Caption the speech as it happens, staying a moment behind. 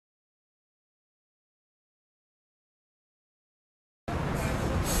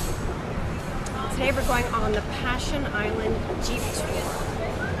Today we're going on the Passion Island Jeep Tour.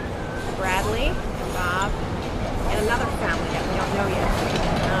 Bradley and Bob and another family that we don't know yet.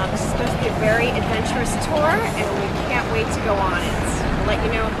 This is supposed to be a very adventurous tour and we can't wait to go on it. We'll let you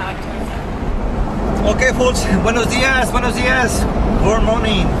know how it turns out. Okay folks, buenos días. Good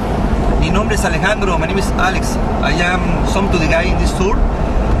morning. Mi nombre es Alejandro, my name is Alex. I am some to the guy in this tour.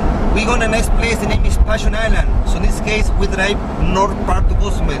 We go to the next place, the name is Passion Island. So in this case, we drive north part to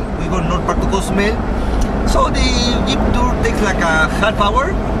Cozumel. We go north part to Cozumel. So the Jeep tour takes like a half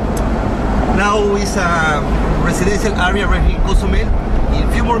hour. Now it's a residential area right here in Cozumel. In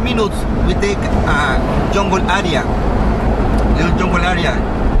a few more minutes, we take a jungle area. Little jungle area.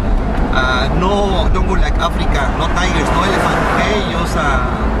 No jungle like Africa, no tigers, no elephant. Okay, just a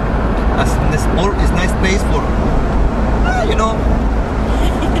nice place for, you know,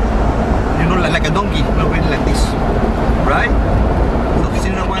 like a donkey, not really like this, right?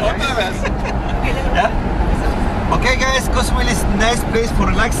 Yeah? Okay guys, Cozumel is a nice place for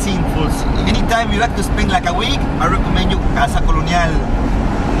relaxing. Anytime you like to spend like a week, I recommend you Casa Colonial.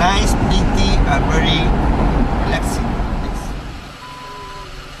 Nice, pretty, and very relaxing.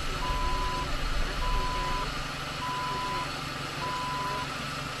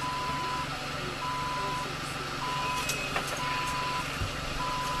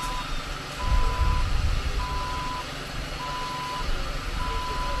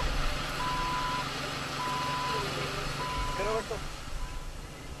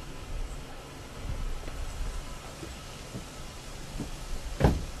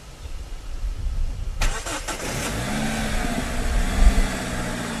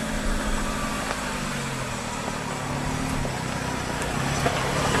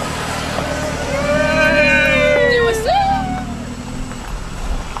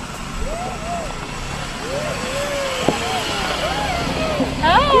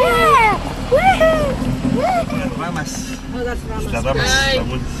 Oh, that's ramas. Las ramas.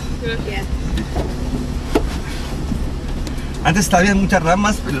 Yeah. Antes había muchas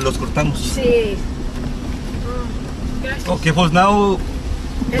ramas, pero los cortamos. Sí. Okay, pues now,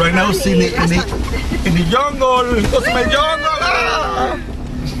 right now, in the jungle, Cozumel jungle. Ah!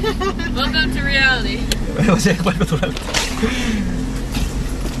 Welcome to reality.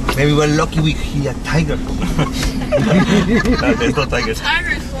 Maybe we're lucky we see a tiger. No, there's no tigers.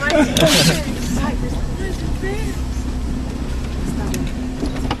 Tigers flying.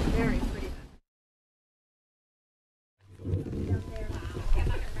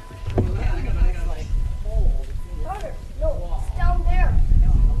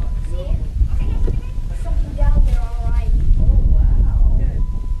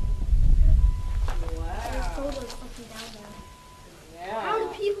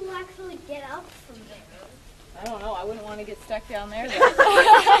 I don't know. I wouldn't want to get stuck down there.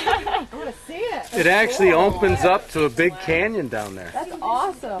 I want to see it. It actually opens up to a big canyon down there. That's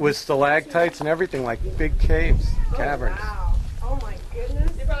awesome. With stalactites and everything, like big caves, caverns. Wow. Oh my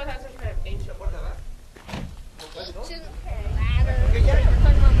goodness. They probably have some kind of ancient ladder.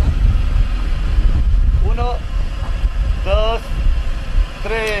 Uno, dos,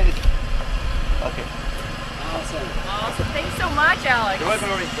 tres. Okay. Awesome. Thanks so much, Alex. Thank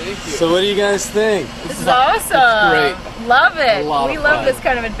you. So what do you guys think? This is awesome. great. Love it. A lot We of love fun. this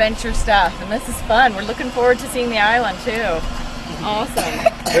kind of adventure stuff, and this is fun. We're looking forward to seeing the island too. Awesome.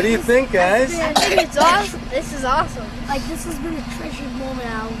 What do you think, guys? I think it's awesome. This is awesome. Like, this has been a treasured moment.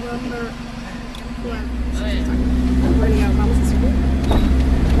 I'll remember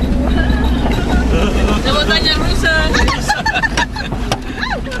La montaña rusa.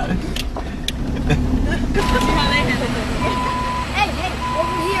 Hey,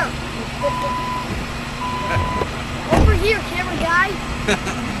 over here. Over here, camera guy.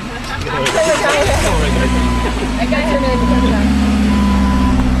 That guy's your name.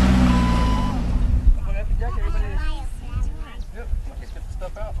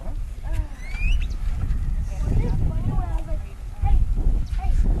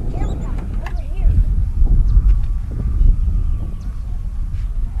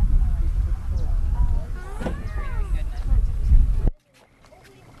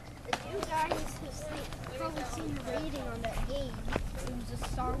 Probably seen the rating on that game. It was a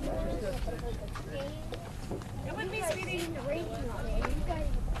Star Wars game. It would be sweetie. Seen the rating on it. You guys,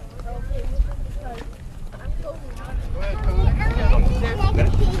 okay, because I'm going on. Go ahead.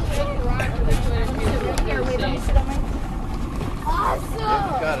 Here, wait, let me sit on my.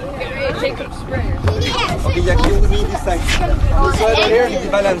 Awesome! Got it. Get ready to take a sprayer. Yes! Okay, Jackie, with me this side. This side over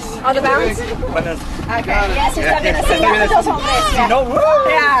here, balance. On the balance? Balance. Okay. Yes, Yeah, también yeah. así. Ya, dos hombres. Yeah. No, woo!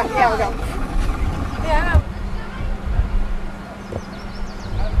 Yeah, we go. Yeah.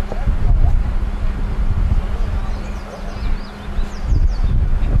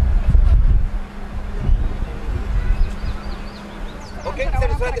 se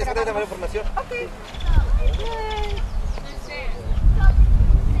resuelve después de la información.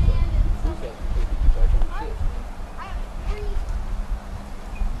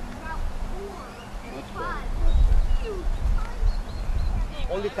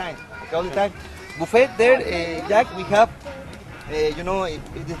 All the time. Okay, all the time. Buffet there, Jack, we have, you know,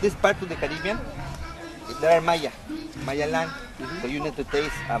 this part of the Caribbean, there are Maya land. So you need to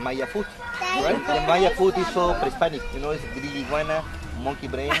taste Maya food. Right? The Maya food is so pre-Hispanic. You know, it's grilled iguana, monkey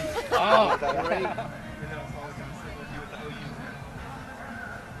brain. Oh, great.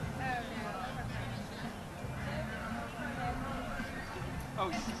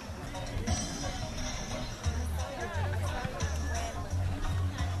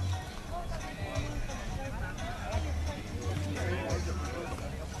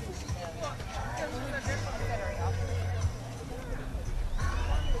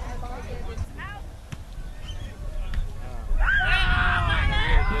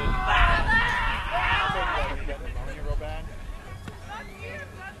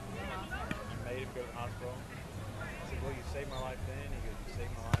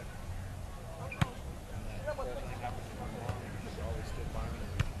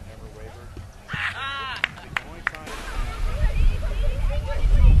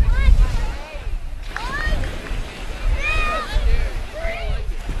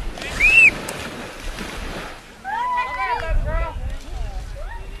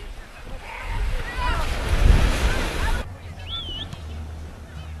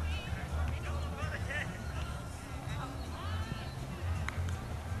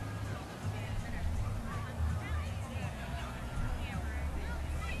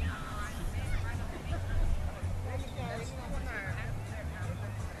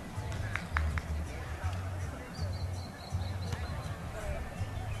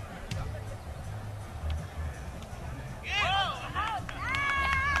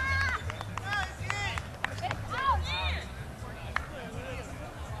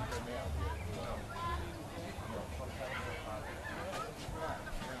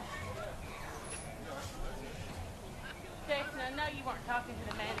 You weren't talking to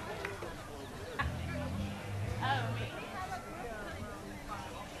the manager. Oh, me.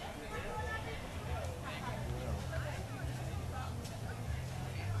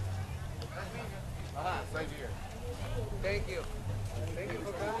 Same here. Thank you. Thank you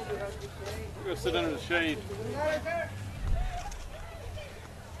for coming to help you today. We're going to sit under the shade.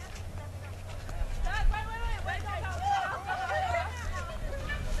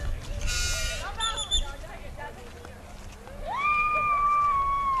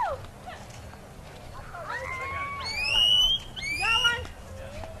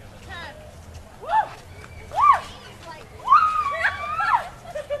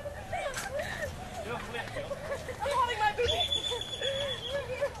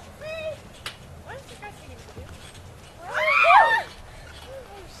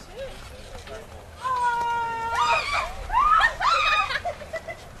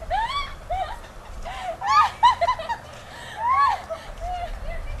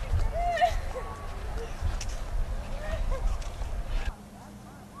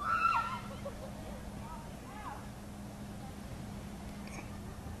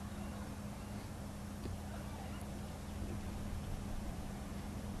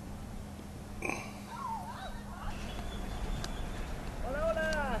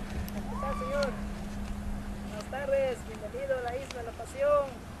 Bienvenido a la isla de la Pasión,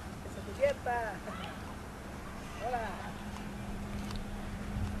 que se divierta. Hola.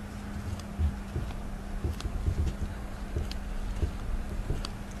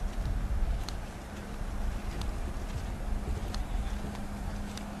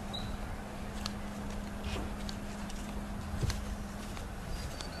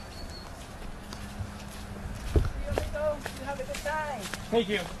 You have a good time. Thank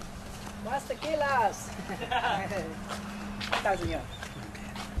you. Más tequilas. Está, señor.